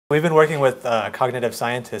We've been working with cognitive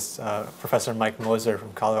scientists, Professor Mike Mozer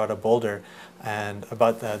from Colorado Boulder, and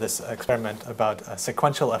about this experiment about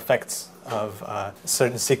sequential effects of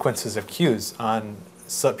certain sequences of cues on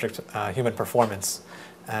subject human performance.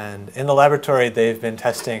 And in the laboratory, they've been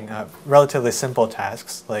testing relatively simple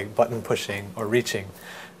tasks like button pushing or reaching.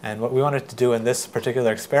 And what we wanted to do in this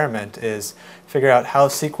particular experiment is figure out how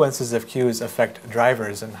sequences of cues affect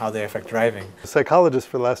drivers and how they affect driving. Psychologists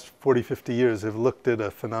for the last 40, 50 years have looked at a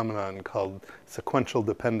phenomenon called sequential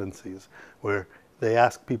dependencies, where they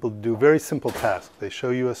ask people to do very simple tasks. They show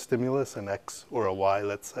you a stimulus, an X or a Y,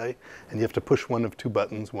 let's say, and you have to push one of two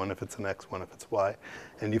buttons, one if it's an X, one if it's Y.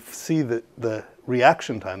 And you see that the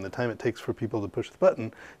reaction time, the time it takes for people to push the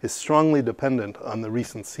button, is strongly dependent on the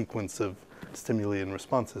recent sequence of stimuli and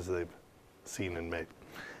responses they've seen and made.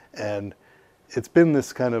 And it's been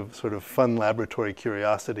this kind of sort of fun laboratory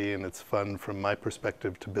curiosity, and it's fun from my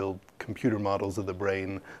perspective to build computer models of the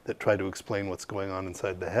brain that try to explain what's going on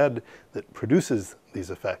inside the head that produces these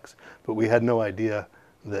effects. But we had no idea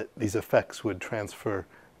that these effects would transfer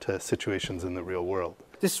to situations in the real world.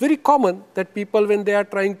 It's very common that people, when they are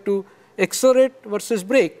trying to accelerate versus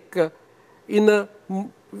brake in a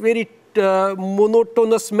very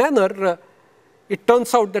monotonous manner, it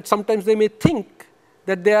turns out that sometimes they may think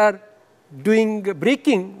that they are doing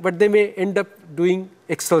braking, but they may end up doing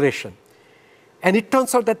acceleration. And it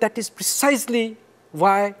turns out that that is precisely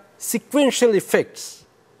why sequential effects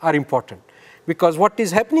are important. Because what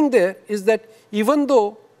is happening there is that even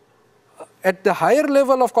though at the higher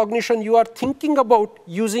level of cognition you are thinking about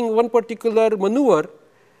using one particular maneuver,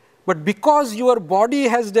 but because your body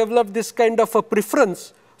has developed this kind of a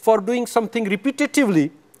preference for doing something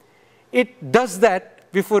repetitively, it does that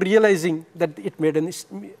before realizing that it made an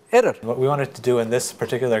error. What we wanted to do in this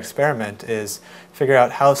particular experiment is figure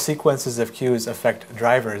out how sequences of cues affect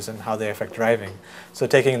drivers and how they affect driving. So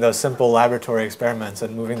taking those simple laboratory experiments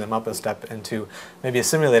and moving them up a step into maybe a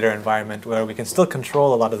simulator environment where we can still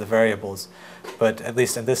control a lot of the variables, but at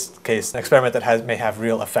least in this case, an experiment that may have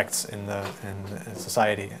real effects in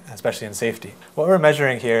society, especially in safety. What we're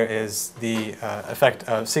measuring here is the effect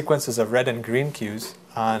of sequences of red and green cues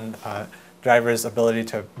on drivers' ability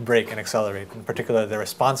to brake and accelerate, in particular the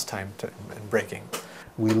response time in braking.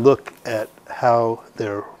 We look at how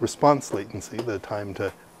their response latency, the time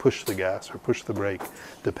to push the gas or push the brake,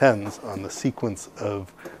 depends on the sequence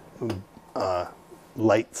of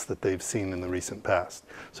lights that they've seen in the recent past.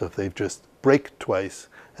 So if they've just braked twice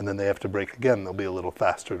and then they have to brake again, they'll be a little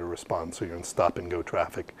faster to respond. So you're in stop and go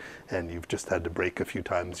traffic and you've just had to brake a few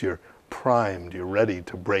times. You're primed, you're ready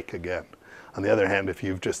to brake again. On the other hand, if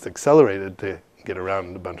you've just accelerated to get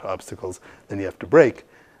around a bunch of obstacles, then you have to brake.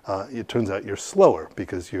 It turns out you're slower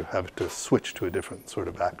because you have to switch to a different sort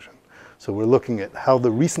of action. So we're looking at how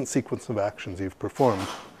the recent sequence of actions you've performed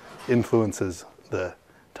influences the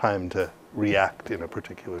time to react in a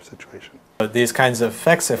particular situation. These kinds of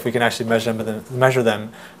effects, if we can actually measure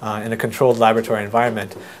them in a controlled laboratory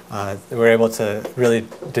environment, we're able to really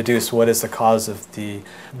deduce what is the cause of the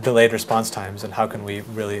delayed response times and how can we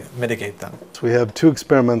really mitigate them. So we have two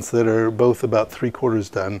experiments that are both about 3/4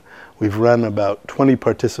 done. We've run about 20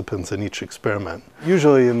 participants in each experiment.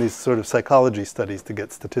 Usually in these sort of psychology studies, to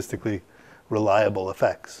get statistically reliable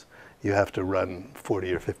effects, you have to run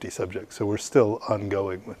 40 or 50 subjects. So we're still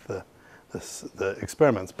ongoing with the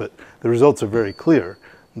experiments, but the results are very clear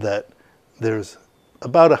that there's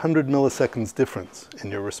about 100 milliseconds difference in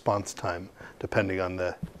your response time depending on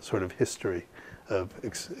the sort of history of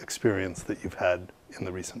experience that you've had in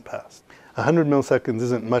the recent past. 100 milliseconds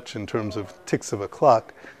isn't much in terms of ticks of a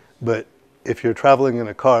clock, but if you're traveling in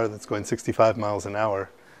a car that's going 65 miles an hour,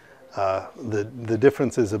 the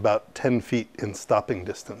difference is about 10 feet in stopping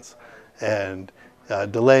distance, and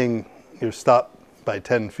delaying your stop by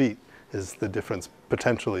 10 feet is the difference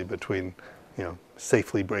potentially between,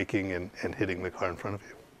 safely braking and hitting the car in front of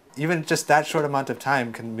you. Even just that short amount of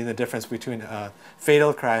time can be the difference between a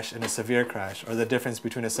fatal crash and a severe crash, or the difference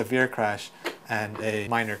between a severe crash and a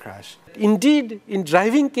minor crash. Indeed, in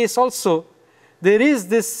driving case also, there is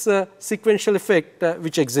this sequential effect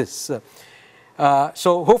which exists.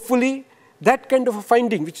 So hopefully that kind of a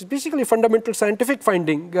finding, which is basically a fundamental scientific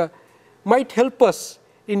finding, might help us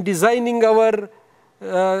in designing our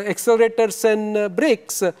accelerators and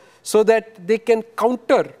brakes so that they can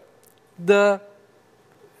counter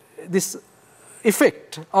this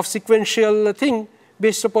effect of sequential thing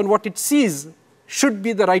based upon what it sees should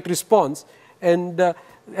be the right response, and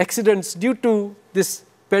accidents due to this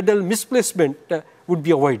pedal misplacement would be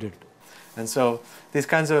avoided. And so these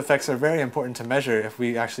kinds of effects are very important to measure if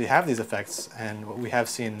we actually have these effects. And what we have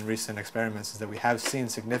seen in recent experiments is that we have seen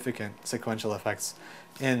significant sequential effects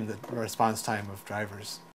in the response time of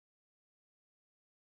drivers.